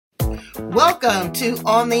Welcome to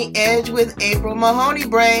On the Edge with April Mahoney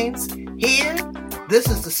Brains. Here, this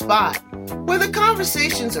is the spot where the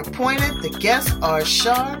conversations are pointed, the guests are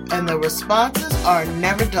sharp, and the responses are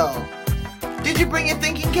never dull. Did you bring your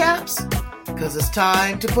thinking caps? Because it's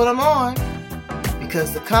time to put them on.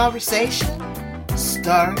 Because the conversation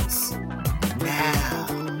starts now.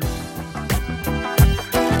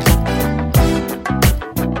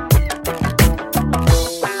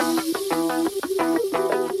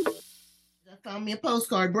 Found me a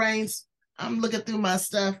postcard, Brains. I'm looking through my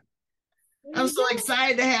stuff. I'm so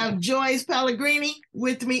excited to have Joyce Pellegrini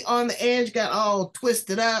with me on the edge. Got all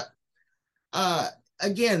twisted up.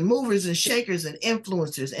 Again, movers and shakers and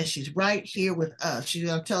influencers, and she's right here with us. She's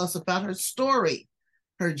going to tell us about her story,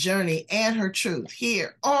 her journey, and her truth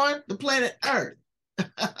here on the planet Earth.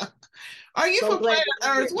 Are you from planet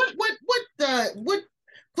Earth? What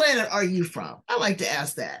planet are you from? I like to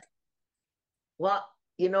ask that. Well,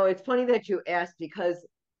 it's funny that you asked because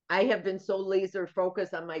I have been so laser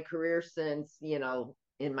focused on my career since,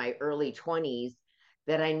 in my early 20s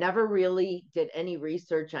that I never really did any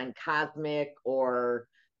research on cosmic or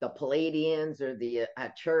the Palladians or the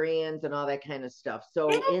Arcturians and all that kind of stuff. So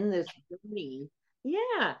in this journey,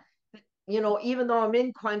 yeah, even though I'm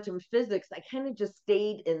in quantum physics, I kind of just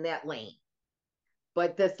stayed in that lane.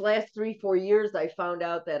 But this last 3-4 years, I found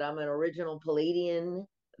out that I'm an original Palladian,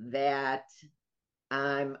 that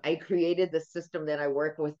I created the system that I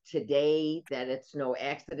work with today, that it's no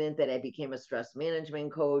accident that I became a stress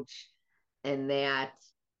management coach, and that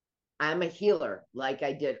I'm a healer. Like,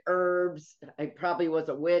 I did herbs. I probably was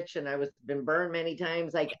a witch and I was been burned many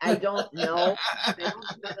times. Like, I don't know. I don't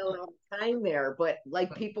spend a lot of time there, but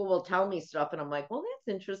like, people will tell me stuff and I'm like, well,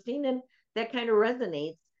 that's interesting. And that kind of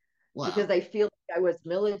resonates. Wow. Because I feel like I was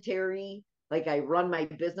military. Like, I run my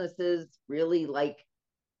businesses really like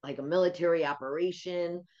a military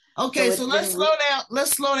operation. Okay, so let's slow down.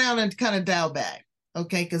 Let's slow down and kind of dial back.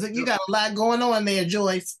 Okay, because you got a lot going on there,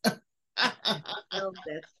 Joyce. Well,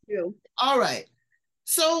 that's true. All right.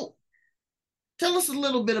 So tell us a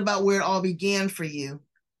little bit about where it all began for you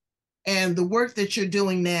and the work that you're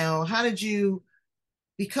doing now. How did you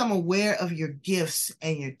become aware of your gifts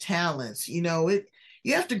and your talents? You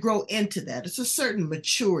have to grow into that. It's a certain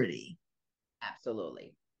maturity.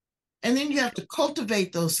 Absolutely. And then you have to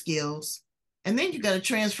cultivate those skills. And then you got to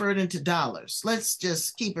transfer it into dollars. Let's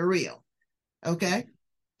just keep it real. Okay.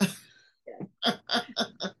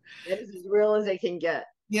 It is as real as it can get.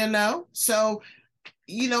 So,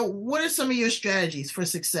 what are some of your strategies for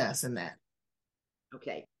success in that?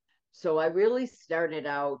 Okay. So I really started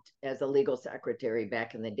out as a legal secretary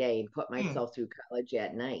back in the day and put myself through college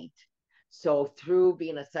at night. So through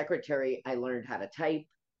being a secretary, I learned how to type.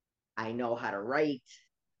 I know how to write.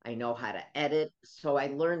 I know how to edit. So I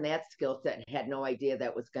learned that skill set and had no idea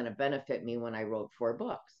that was going to benefit me when I wrote 4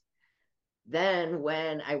 books. Then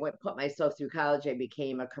when I put myself through college, I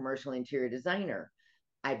became a commercial interior designer.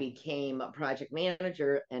 I became a project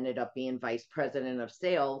manager, ended up being vice president of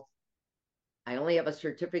sales. I only have a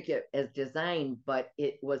certificate as design, but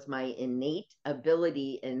it was my innate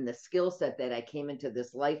ability and the skill set that I came into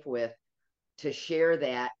this life with to share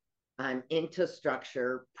that I'm into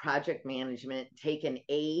structure, project management, taking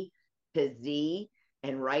A to Z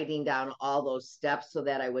and writing down all those steps so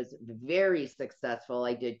that I was very successful.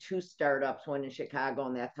 I did 2 startups, one in Chicago,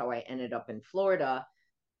 and that's how I ended up in Florida.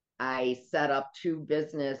 I set up 2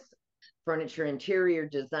 furniture interior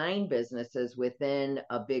design businesses within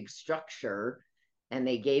a big structure, and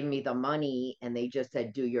they gave me the money and they just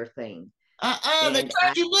said, do your thing. They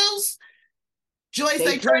turned you loose? Joyce,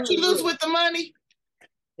 they turned you loose with the money?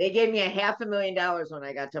 They gave me $500,000 when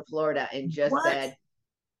I got to Florida and just said,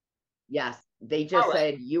 yes, they just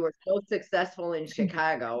said, you were so successful in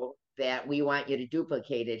Chicago that we want you to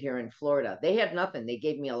duplicate it here in Florida. They had nothing. They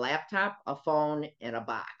gave me a laptop, a phone, and a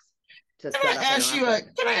box. Can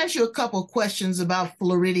I ask you a couple of questions about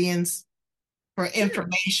Floridians for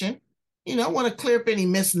information? I want to clear up any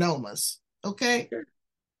misnomers. Okay. Sure.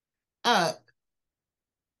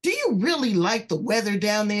 Do you really like the weather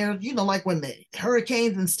down there? Like when the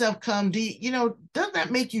hurricanes and stuff come, doesn't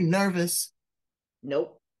that make you nervous?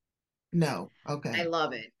 Nope. No. Okay. I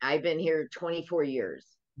love it. I've been here 24 years.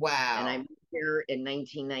 Wow. And I'm here in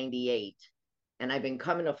 1998. And I've been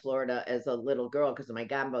coming to Florida as a little girl because my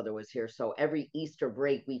godmother was here. So every Easter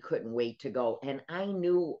break, we couldn't wait to go. And I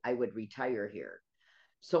knew I would retire here.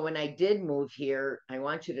 So when I did move here, I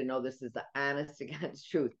want you to know this is the honest to God's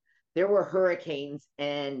truth. There were hurricanes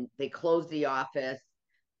and they closed the office.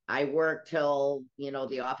 I worked till,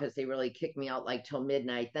 the office, they really kicked me out like till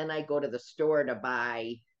midnight. Then I go to the store to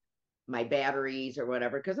buy my batteries or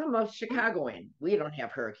whatever, because I'm a Chicagoan. We don't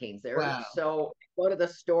have hurricanes there. Wow. So go to the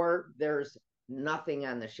store, there's nothing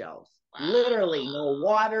on the shelves. Wow. Literally no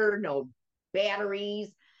water, no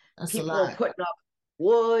batteries, That's a people lot. putting up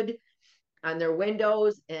wood on their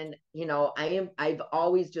windows. And I've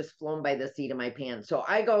always just flown by the seat of my pants. So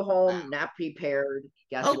I go home not prepared.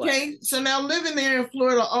 Guess what? Okay, so now living there in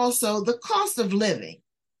Florida, also the cost of living.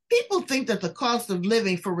 People think that the cost of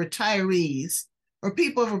living for retirees or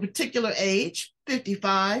people of a particular age,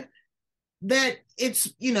 55, that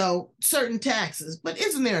it's, certain taxes. But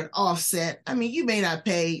isn't there an offset? I mean, you may not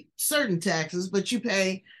pay certain taxes, but you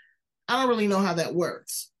pay, I don't really know how that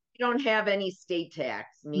works. We don't have any state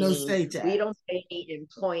tax, No meaning state we tax. don't pay any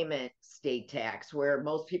employment state tax, where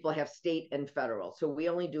most people have state and federal. So we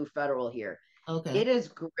only do federal here. Okay. It is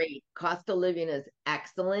great. Cost of living is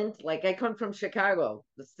excellent. Like I come from Chicago,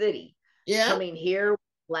 the city. Yeah. Coming here,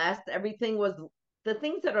 last everything was the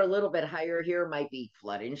things that are a little bit higher here might be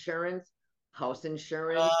flood insurance, house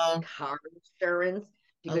insurance, Uh, car insurance,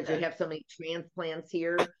 because you okay. have so many transplants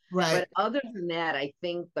here. Right. But other than that, I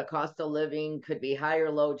think the cost of living could be high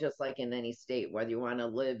or low, just like in any state, whether you want to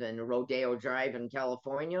live in Rodeo Drive in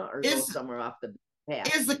California or go Is somewhere off the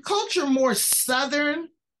path. is the culture more southern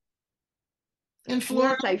in Yes,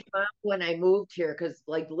 Florida? I found when I moved here, because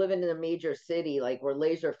like living in a major city, like we're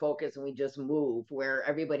laser focused and we just move, where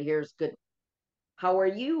everybody here is good. How are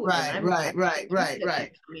you? And Right, I'm right, right, used right, to that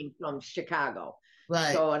right, coming from Chicago.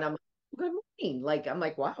 right. So, and I'm like, good morning. Like, I'm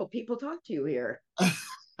like, wow, people talk to you here.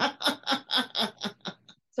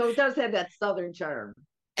 So it does have that Southern charm.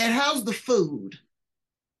 And how's the food?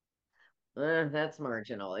 That's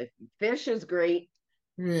marginal. Fish is great,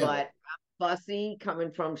 Really? but I'm fussy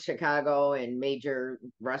coming from Chicago and major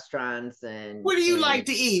restaurants What do you and like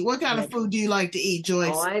to eat? What kind of food do you like to eat, oh,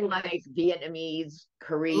 Joyce? I like Vietnamese, Ooh.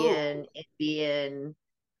 Korean, Indian.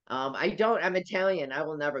 I don't, I'm Italian. I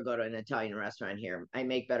will never go to an Italian restaurant here. I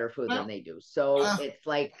make better food than Well, they do. So uh, it's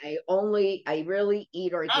like I really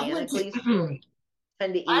eat I went to organically. So I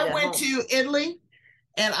tend to eat I at went home. to Italy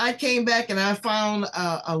and I came back and I found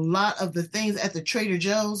a lot of the things at the Trader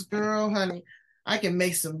Joe's. Girl, honey, I can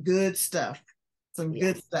make some good stuff. Some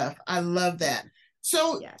good Yes, stuff. I love that.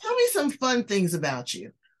 So yes. tell me some fun things about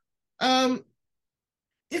you. Um,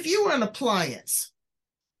 if you were an appliance,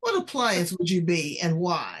 what appliance would you be and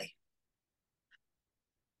why?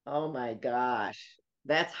 Oh my gosh.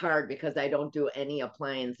 That's hard because I don't do any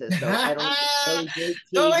appliances. So I don't do really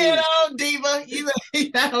Go ahead TV. on, Diva.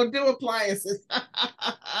 I don't do appliances.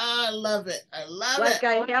 I love it. I love it. Like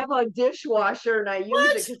I have a dishwasher and I use it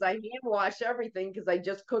What? because I hand wash everything because I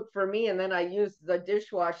just cook for me, and then I use the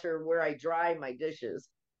dishwasher where I dry my dishes.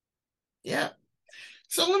 Yeah.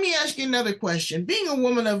 So let me ask you another question. Being a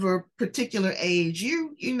woman of a particular age,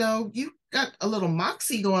 you got a little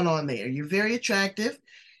moxie going on there. You're very attractive.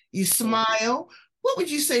 You Thank you. smile. What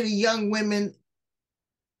would you say to young women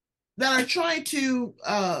that are trying to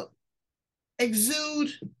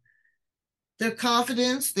exude their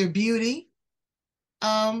confidence, their beauty,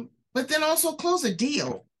 but then also close a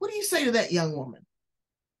deal? What do you say to that young woman?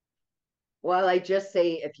 Well, I just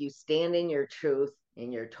say if you stand in your truth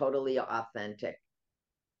and you're totally authentic,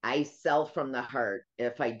 I sell from the heart.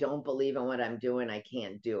 If I don't believe in what I'm doing, I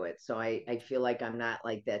can't do it. So I feel like I'm not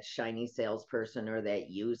like that shiny salesperson or that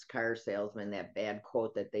used car salesman, that bad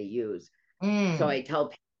quote that they use. So Mm, I tell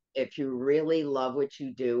people, if you really love what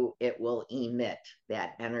you do, it will emit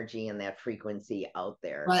that energy and that frequency out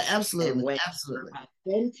there. right, And absolutely, absolutely.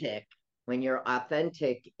 authentic, when you're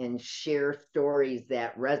authentic and share stories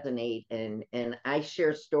that resonate, and I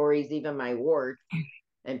share stories, even my warts,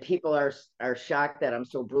 and people are shocked that I'm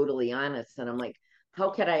so brutally honest. And I'm like,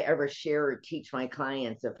 how could I ever share or teach my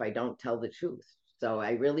clients if I don't tell the truth? So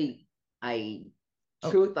I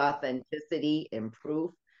Oh, truth, authenticity, and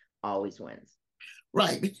proof always wins.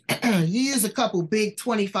 right. You use a couple big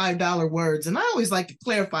 $25 words, and I always like to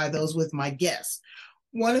clarify those with my guests.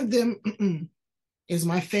 One of them is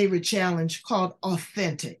my favorite challenge called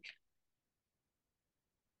authentic.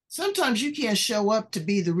 Sometimes you can't show up to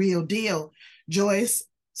be the real deal, Joyce.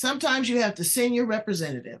 Sometimes you have to send your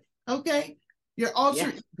representative, okay? Your alter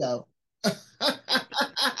Yeah. ego. That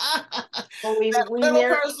Well, we little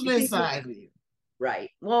marry person people, inside of you. right.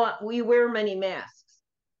 Well, we wear many masks.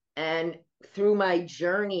 And through my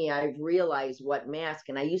journey, I've realized what mask,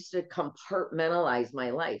 and I used to compartmentalize my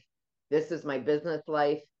life. This is my business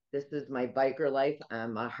life. This is my biker life.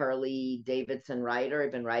 I'm a Harley Davidson rider.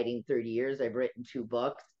 I've been riding 30 years. I've written 2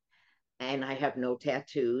 books, and I have no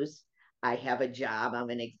tattoos. I have a job. I'm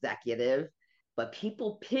an executive, but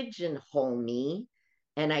people pigeonhole me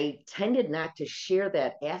And I tended not to share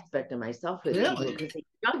that aspect of myself with people Really? because they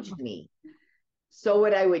judged me. So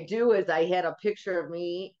what I would do is I had a picture of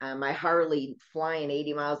me on my Harley flying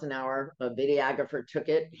 80 miles an hour. A videographer took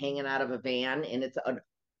it hanging out of a van, and it's an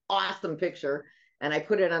awesome picture. And I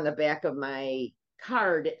put it on the back of my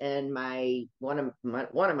card, and one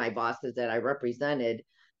of my bosses that I represented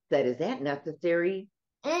said, "Is that necessary?"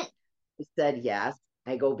 Mm. He said, "Yes."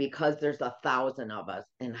 I go, "Because there's 1,000 of us,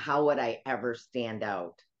 and how would I ever stand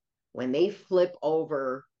out?" When they flip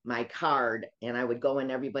over my card and I would go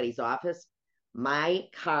in everybody's office, my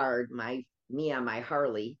card, me on my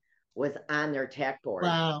Harley, was on their tack board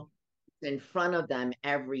Wow. in front of them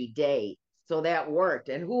every day. So that worked.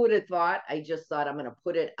 And who would have thought? I just thought I'm going to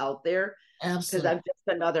put it out there because Absolutely. I'm just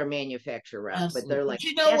another manufacturer rep. But Absolutely. they're like, But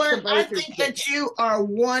you know "That's the what? I biker think chick." that you are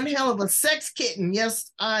one hell of a sex kitten.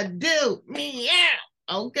 Yes, I do. Me,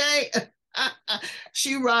 yeah. Okay.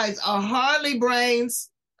 She rides a Harley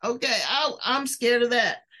Brains. Okay. I'm scared of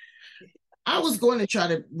that. I was going to try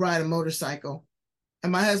to ride a motorcycle,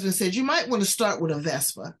 and my husband said, you might want to start with a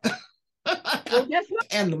Vespa. Well, guess what?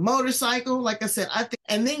 And the motorcycle, like I said, I think,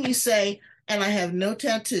 and then you say, and I have no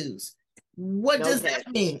tattoos. What No does that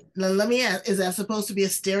tattoo. mean? Now, let me ask, is that supposed to be a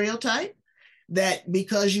stereotype? That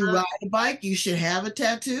because you ride a bike, you should have a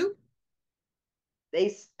tattoo?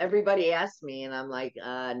 Everybody asks me, and I'm like,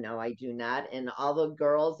 no, I do not. And all the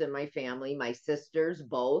girls in my family, my sisters,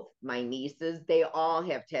 both my nieces, they all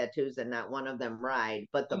have tattoos, and not one of them ride.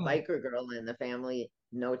 But the Mm, biker girl in the family,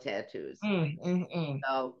 no tattoos. mm, mm, mm.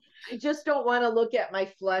 So I just don't want to look at my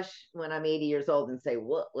flesh when I'm 80 years old and say,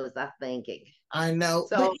 "What was I thinking?" I know.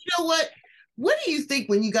 But So, you know what? What do you think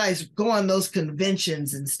when you guys go on those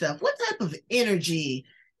conventions and stuff? What type of energy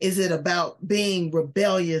is it about being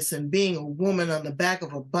rebellious and being a woman on the back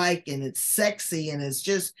of a bike, and it's sexy and it's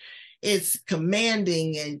just it's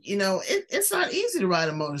commanding, and it's not easy to ride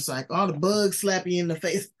a motorcycle. All the bugs slapping you in the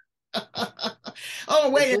face. Oh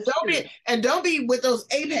wait, this and is don't true. be with those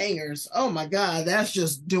ape hangers. Oh my God, that's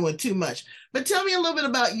just doing too much. But tell me a little bit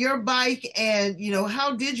about your bike, and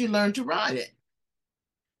how did you learn to ride it?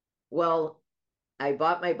 Well, I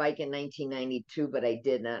bought my bike in 1992, but I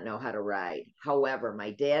did not know how to ride. However,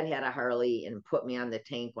 my dad had a Harley and put me on the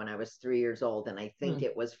tank when I was 3 years old. And I think Mm.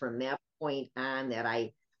 it was from that point on that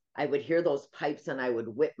I would hear those pipes and I would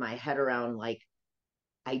whip my head around like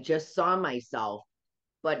I just saw myself,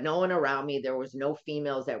 but no one around me. There was no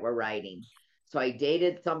females that were riding. So I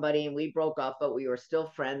dated somebody and we broke up, but we were still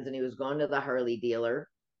friends. And he was going to the Harley dealer.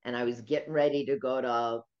 And I was getting ready to go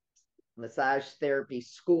to massage therapy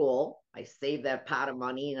school. I saved that pot of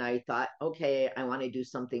money and I thought, okay, I want to do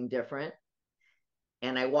something different.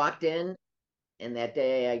 And I walked in, and that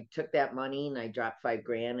day I took that money and I dropped 5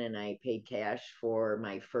 grand and I paid cash for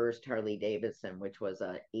my first Harley Davidson, which was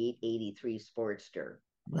a 883 Sportster.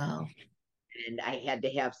 Wow. And I had to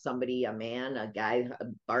have somebody, a man, a guy, a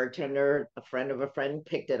bartender, a friend of a friend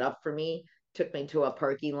picked it up for me, took me to a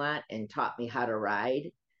parking lot and taught me how to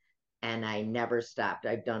ride, and I never stopped.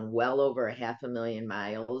 I've done well over 500,000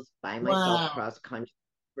 miles by myself Wow. cross country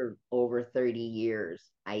for over 30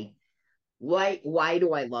 years. Why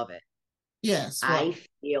do I love it? Yes. I Well.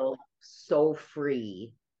 feel so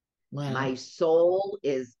free. Wow. My soul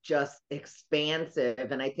is just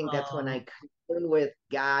expansive, and I think that's when I commune with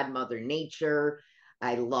God, Mother Nature.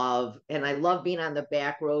 I love being on the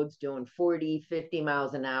back roads doing 40, 50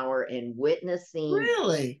 miles an hour and witnessing.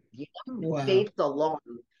 Really? The United Wow. States alone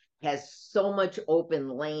has so much open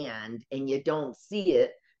land, and you don't see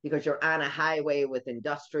it because you're on a highway with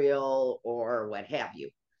industrial or what have you.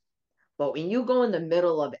 But when you go in the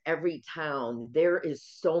middle of every town, there is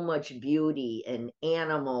so much beauty and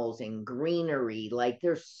animals and greenery. Like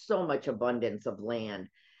there's so much abundance of land.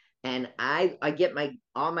 And I get my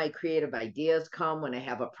all my creative ideas come when I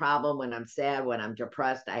have a problem, when I'm sad, when I'm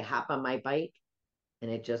depressed. I hop on my bike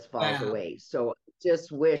and it just falls Wow. away. So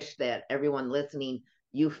just wish that everyone listening,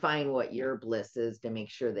 you find what your bliss is to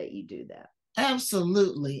make sure that you do that.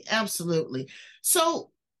 Absolutely. Absolutely.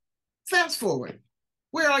 So fast forward.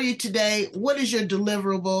 Where are you today? What is your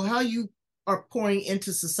deliverable? How you are pouring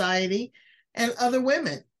into society and other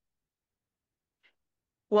women?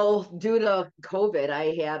 Well, due to COVID,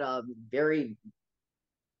 I had a very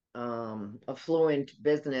affluent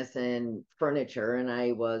business in furniture, and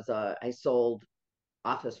I sold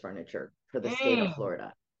office furniture for the state of Mm.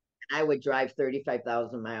 Florida. And I would drive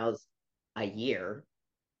 35,000 miles a year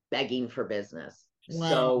begging for business.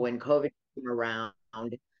 So Wow. when COVID came around,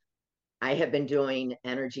 I have been doing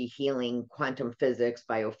energy healing, quantum physics,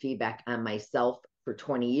 biofeedback on myself for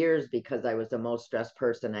 20 years because I was the most stressed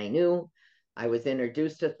person I knew. I was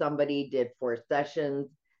introduced to somebody, did 4 sessions,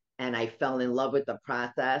 and I fell in love with the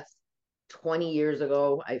process. 20 years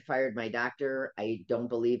ago, I fired my doctor. I don't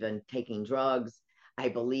believe in taking drugs. I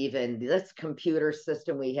believe in this computer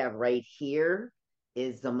system we have right here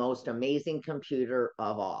is the most amazing computer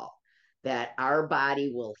of all, that our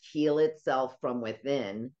body will heal itself from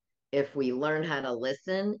within if we learn how to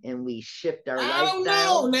listen and we shift our I don't know.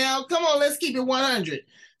 lifestyle. Now, come on, let's keep it 100.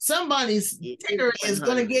 Somebody's It is ticker is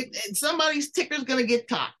going to 100. get, somebody's ticker is going to get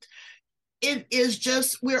topped. It is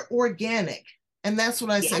just, we're organic. And that's what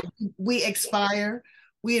I Yeah. say. We expire,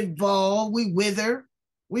 we evolve, we wither,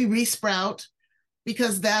 we resprout,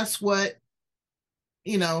 because that's what,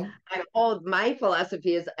 you know. My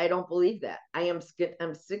philosophy is I don't believe that. I'm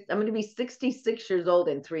going to be 66 years old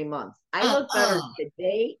in 3 months. I look better Uh-uh.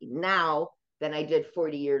 today now than I did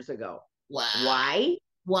 40 years ago. Wow. Why?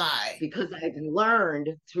 Why? Because I've learned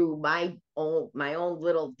through my own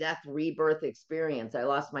little death rebirth experience. I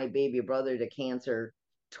lost my baby brother to cancer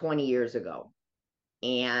 20 years ago,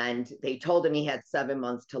 and they told him he had 7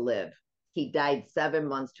 months to live. He died 7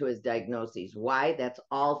 months to his diagnosis. Why? That's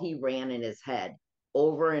all he ran in his head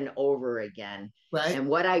over and over again. Right? And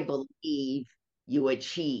what I believe, you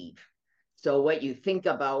achieve. So what you think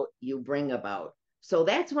about, you bring about. So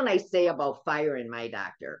that's when I say about firing my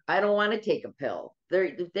doctor. I don't want to take a pill.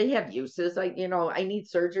 They have uses. I need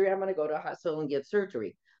surgery. I'm going to go to a hospital and get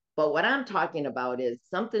surgery. But what I'm talking about is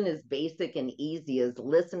something as basic and easy as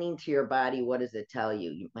listening to your body. What does it tell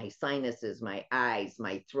you? My sinuses, my eyes,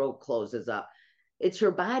 my throat closes up. It's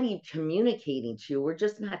your body communicating to you. We're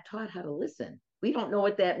just not taught how to listen. We don't know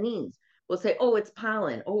what that means. We'll say, oh, it's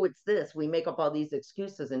pollen. Oh, it's this. We make up all these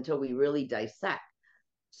excuses until we really dissect.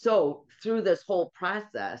 So through this whole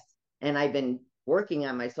process, and I've been working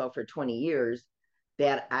on myself for 20 years,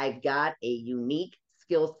 that I've got a unique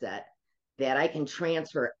skill set that I can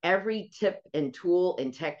transfer every tip and tool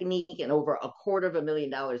and technique and over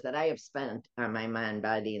 $250,000 that I have spent on my mind,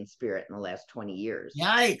 body, and spirit in the last 20 years.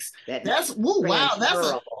 Yikes. That That's woo, wow.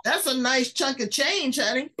 transferable. That's a nice chunk of change,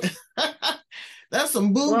 honey. That's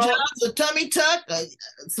some boob Well, jobs, a tummy tuck,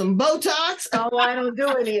 some Botox. no, I don't do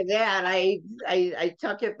any of that. I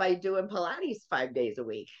tuck it by doing Pilates 5 days a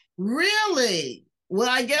week. Really? Well,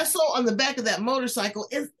 I guess Yeah. so. On the back of that motorcycle,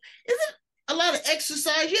 isn't a lot of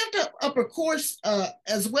exercise? You have to upper course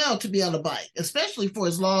as well to be on a bike, especially for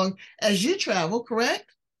as long as you travel. Correct?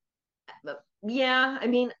 Yeah, I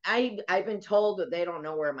mean, I've been told that they don't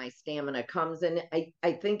know where my stamina comes in.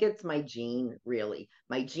 I think it's my gene, really.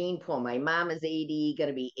 My gene pool. My mom is 80,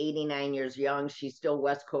 gonna be 89 years young. She's still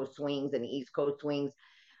West Coast swings and East Coast swings.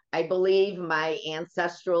 I believe my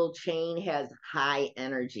ancestral chain has high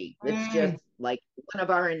energy. It's just Mm, like one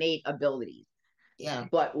of our innate abilities. yeah.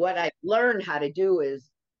 But what I've learned how to do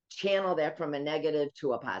is channel that from a negative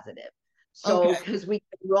to a positive. So Okay. because we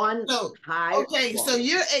can run So high or okay. So low.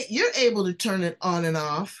 you're able to turn it on and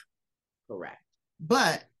off, Correct.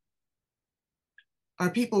 but are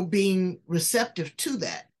people being receptive to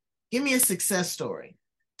that? Give me a success story.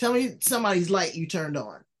 Tell me somebody's light you turned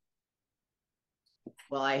on.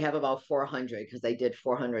 Well, I have about 400 because I did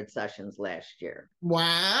 400 sessions last year.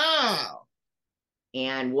 Wow.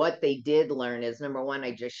 And what they did learn is number one,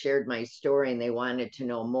 I just shared my story and they wanted to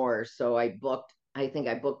know more. So I think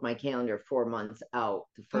I booked my calendar 4 months out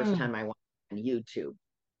the first Mm, time I went on YouTube.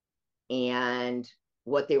 And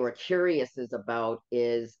what they were curious is about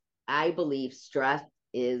is I believe stress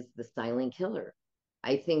is the silent killer.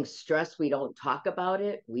 I think stress, we don't talk about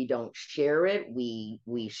it, we don't share it, we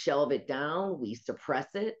shelve it down, we suppress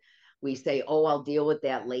it, we say, oh, I'll deal with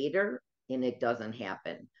that later, and it doesn't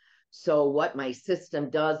happen. So what my system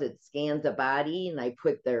does, it scans a body and I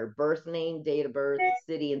put their birth name, date of birth,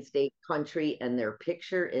 city and state, country, and their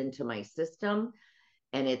picture into my system,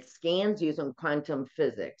 and it scans using quantum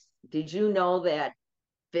physics. Did you know that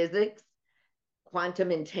physics, quantum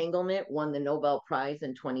entanglement, won the Nobel Prize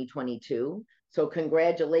in 2022? So,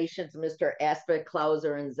 congratulations, Mr. Aspect,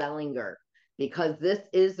 Klauser, and Zellinger, because this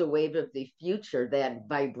is the wave of the future, that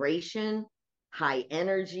vibration, high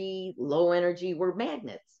energy, low energy, we're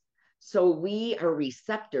magnets. So, we are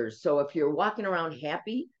receptors. So, if you're walking around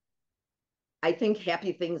happy, I think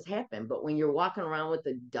happy things happen, but when you're walking around with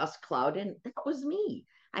the dust cloud in, that was me.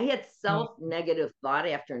 I had mm, self negative thought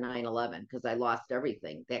after 9/11 because I lost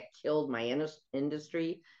everything. That killed my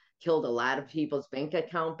industry, killed a lot of people's bank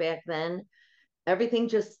account back then. Everything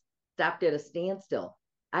just stopped at a standstill.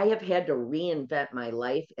 I have had to reinvent my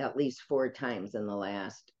life at least 4 times in the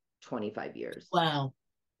last 25 years. wow.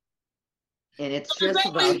 And So it's does just that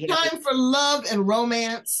about leave having, time for love and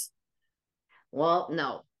romance? well,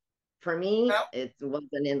 no, for No? me, it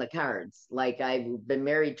wasn't in the cards. Like I've been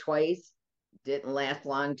married twice, didn't last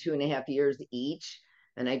long, 2.5 years each.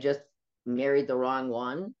 and I just married the wrong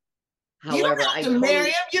one. You don't However, I have to marry totally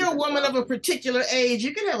him. You're a woman of a particular age.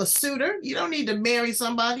 You can have a suitor. You don't need to marry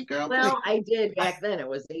somebody, girl, please. well, I did back then. It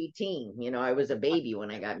was 18. I was a baby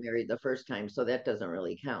when I got married the first time, so that doesn't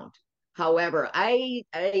really count. However, I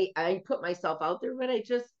put myself out there, but I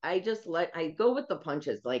go with the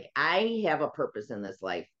punches. Like I have a purpose in this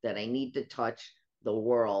life that I need to touch the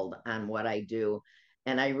world on what I do.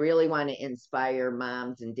 And I really want to inspire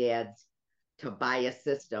moms and dads to buy a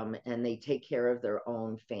system and they take care of their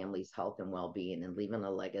own family's health and well-being and leaving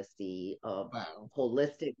a legacy of Wow.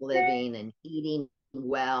 holistic living and eating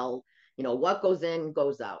well. What goes in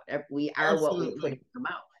goes out. We are what we put in Absolutely. our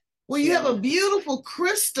mouth. Well, you You have a know, beautiful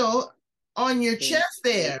crystal on your Thank chest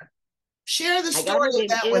you. there. Share the I got story it of in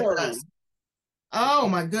that with us. Italy. Oh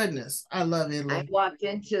my goodness. I love I Italy. walked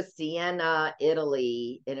into Siena,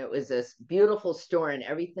 Italy, and it was this beautiful store, and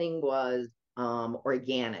everything was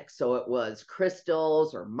organic. So it was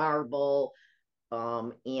crystals or marble.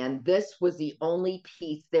 And this was the only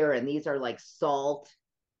piece there, and these are like salt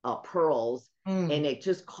pearls. Mm, And it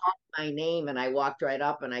just caught my name, and I walked right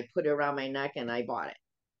up and I put it around my neck and I bought it.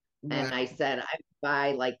 And wow. I said, I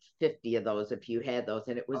buy like 50 of those if you had those.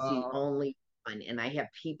 And it was the Oh, only one. And I have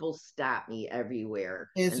people stop me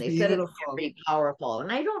everywhere. it's And they said it's beautiful. very powerful.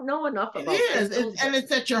 And I don't know enough It about is. crystals, but And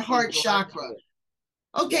it's at your I'm heart drawn to chakra.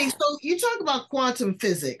 it. Okay, Yes. so you talk about quantum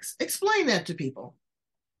physics. Explain that to people.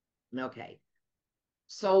 Okay.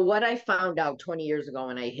 So what I found out 20 years ago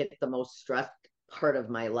when I hit the most stressed part of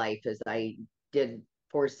my life is I did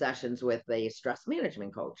 4 sessions with a stress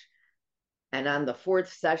management coach. And on the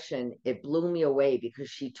fourth session, it blew me away because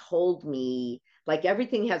she told me, like,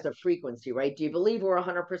 everything has a frequency, right? Do you believe we're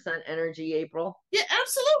 100% energy, April? Yeah,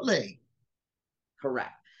 absolutely.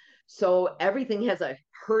 Correct. So everything has a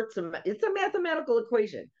hertz, it's a mathematical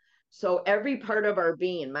equation. So every part of our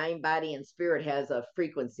being, mind, body, and spirit has a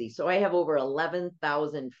frequency. So I have over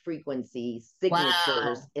 11,000 frequency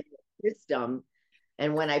signatures Wow. in the system.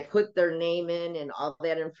 And when I put their name in and all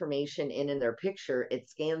that information in their picture, it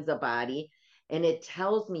scans the body and it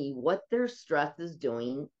tells me what their stress is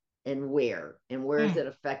doing and where is Mm, it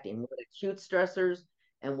affecting, what acute stressors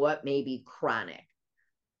and what may be chronic.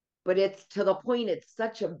 But it's to the point, it's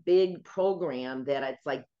such a big program that it's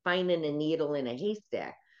like finding a needle in a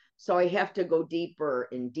haystack. So I have to go deeper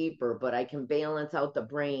and deeper, but I can balance out the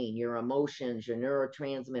brain, your emotions, your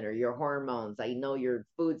neurotransmitter, your hormones. I know your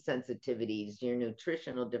food sensitivities, your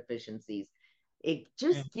nutritional deficiencies. It mm.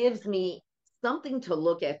 just gives me something to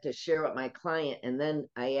look at to share with my client. And then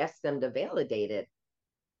I ask them to validate it.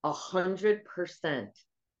 100%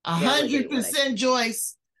 A hundred validate what I percent,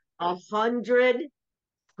 Joyce. 100%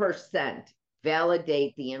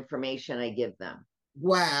 validate the information I give them.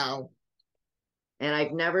 Wow. And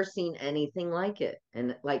I've never seen anything like it.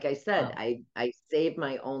 And like I said, Wow. I saved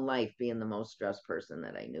my own life being the most stressed person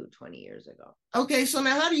that I knew 20 years ago. Okay, so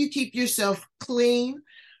now how do you keep yourself clean?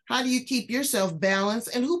 How do you keep yourself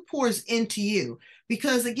balanced? And who pours into you?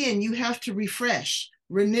 Because again, you have to refresh,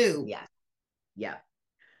 renew. Yeah. Yeah.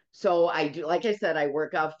 So I do, like I said, I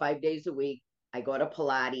work out 5 days a week. I go to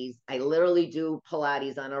Pilates. I literally do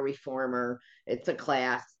Pilates on a reformer. It's a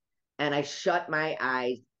class. And I shut my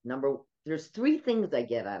eyes. There's 3 things I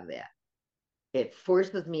get out of that. It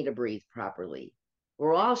forces me to breathe properly.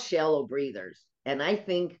 We're all shallow breathers. And I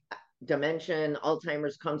think dementia and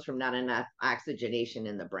Alzheimer's comes from not enough oxygenation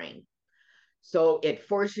in the brain. So it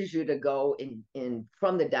forces you to go in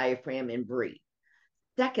from the diaphragm and breathe.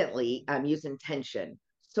 Secondly, I'm using tension.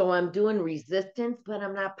 So I'm doing resistance, but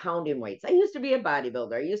I'm not pounding weights. I used to be a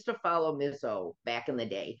bodybuilder. I used to follow Miss O back in the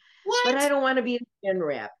day, but What? I don't want to be a chin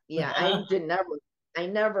wrap. Yeah, I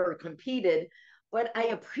never competed, but I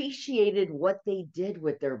appreciated what they did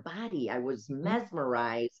with their body. I was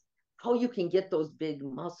mesmerized how you can get those big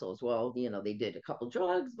muscles. Well, they did a couple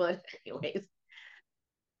drugs, but anyways,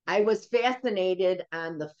 I was fascinated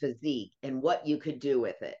on the physique and what you could do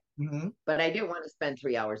with it, Mm-hmm. but I didn't want to spend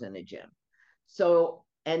 3 hours in the gym. So,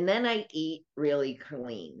 and then I eat really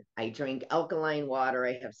clean. I drink alkaline water.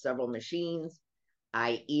 I have several machines.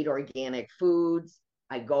 I eat organic foods.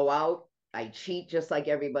 I go out. I cheat just like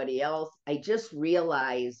everybody else. I just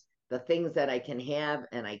realize the things that I can have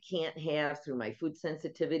and I can't have through my food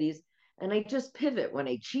sensitivities. And I just pivot. When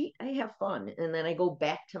I cheat, I have fun. And then I go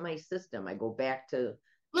back to my system. I go back to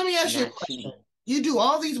Let me ask you a not question. cheating. You do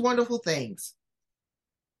all these wonderful things.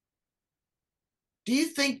 Do you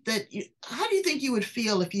think that how do you think you would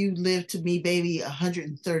feel if you lived to be maybe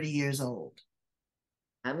 130 years old?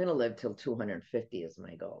 I'm going to live till 250 is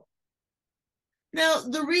my goal. Now,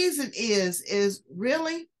 the reason is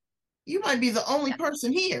really, you might be the only Yeah.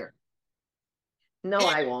 person here. No,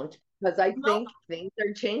 And I won't. because I No. think things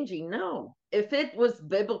are changing. No, if it was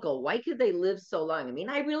biblical, why could they live so long? I mean,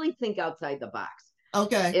 I really think outside the box.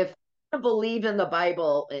 Okay. If I believe in the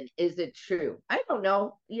Bible and is it true? I don't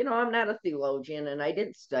know. I'm not a theologian and I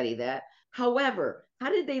didn't study that. However, how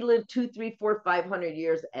did they live 2, 3, 4, 500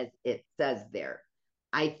 years as it says there?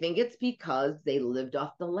 I think it's because they lived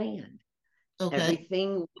off the land. Okay.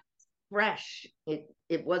 Everything was fresh.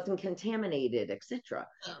 It wasn't contaminated, etc.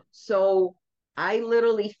 So I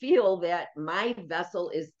literally feel that my vessel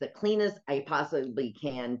is the cleanest I possibly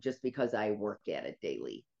can just because I work at it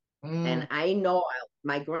daily. And I know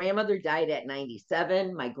my grandmother died at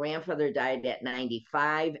 97. My grandfather died at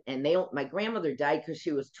 95. And my grandmother died because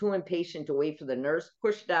she was too impatient to wait for the nurse,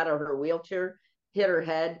 pushed out of her wheelchair, hit her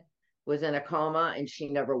head, was in a coma, and she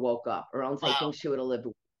never woke up. Or else I Wow. think she would have lived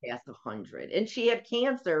past 100. And she had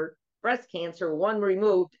cancer, breast cancer, one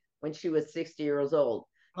removed when she was 60 years old.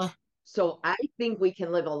 Uh, So I think we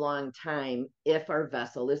can live a long time if our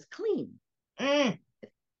vessel is clean. mm.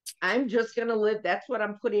 I'm just going to live. That's what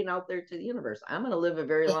I'm putting out there to the universe. I'm going to live a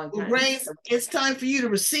very long Well, time. Grace, it's time for you to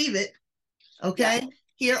receive it. Yeah. Okay.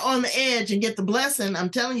 Here on the edge and get the blessing. I'm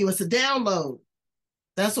telling you, it's a download.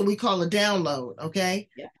 That's what we call a download. Okay.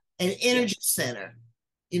 Yeah. An Yeah. energy center,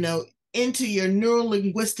 you know, into your neuro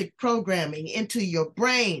linguistic programming, into your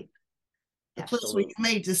brain, the place where you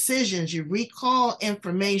Absolutely. make decisions, you recall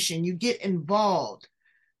information, you get involved.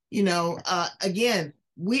 Again,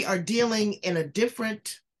 we are dealing in a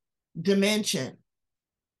different dimension.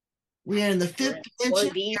 We are in the We're fifth at dimension.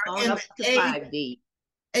 4D We are going in up the to eighth. 5D.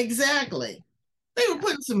 Exactly. They were Yeah.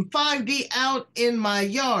 putting some 5D out in my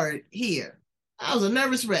yard here. I was a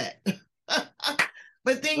nervous wreck.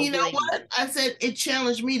 But then Don't you know blame me. what? I said it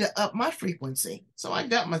challenged me to up my frequency. So I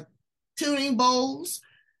got my tuning bowls,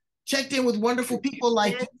 checked in with wonderful people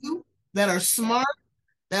like you that are Yeah. smart,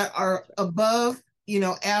 that are above,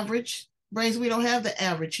 average. Brains, we don't have the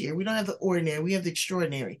average here. We don't have the ordinary. We have the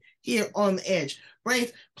extraordinary here on the edge.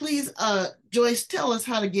 Brains, please, Joyce, tell us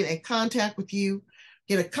how to get in contact with you,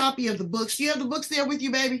 get a copy of the books. Do you have the books there with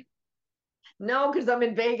you, baby? No, because I'm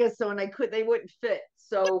in Vegas, so they wouldn't fit.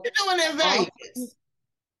 So What are you doing in all Vegas?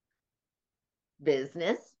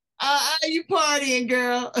 business. You partying,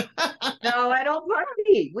 girl. No, I don't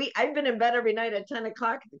party. I've been in bed every night at 10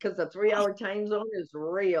 o'clock because the 3 hour time zone is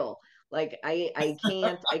real. Like I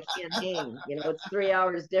can't hang. It's 3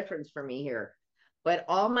 hours difference for me here. But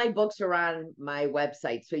all my books are on my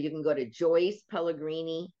website. So you can go to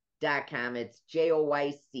joycepellegrini.com. It's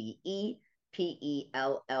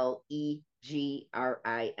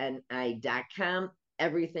JoycePellegrini.com.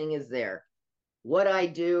 Everything is there. What I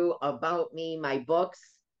do, about me, my books,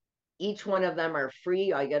 each one of them are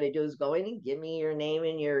free. All you got to do is go in and give me your name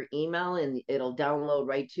and your email, and it'll download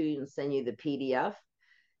right to you and send you the PDF.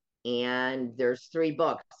 And there's 3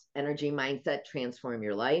 books: Energy Mindset, Transform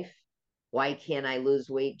Your Life, Why Can't I Lose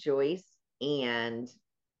Weight, Joyce? And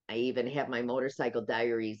I even have my motorcycle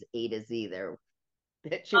diaries A to Z there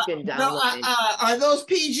that you can No, download. are those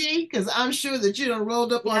PG? Because I'm sure that you done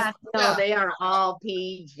rolled up on Yes, some no, stuff. they are all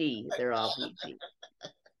PG. They're all PG.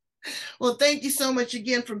 Well, thank you so much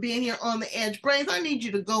again for being here on the Edge. Brains, I need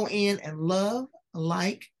you to go in and love,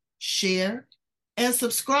 like, share, and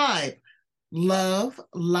subscribe. Love,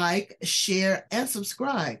 like, share, and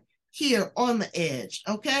subscribe here on the Edge.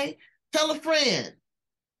 Okay? Tell a friend.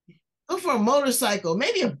 Go for a motorcycle,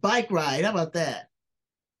 maybe a bike ride. How about that?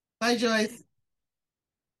 Bye, Joyce.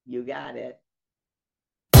 You got it.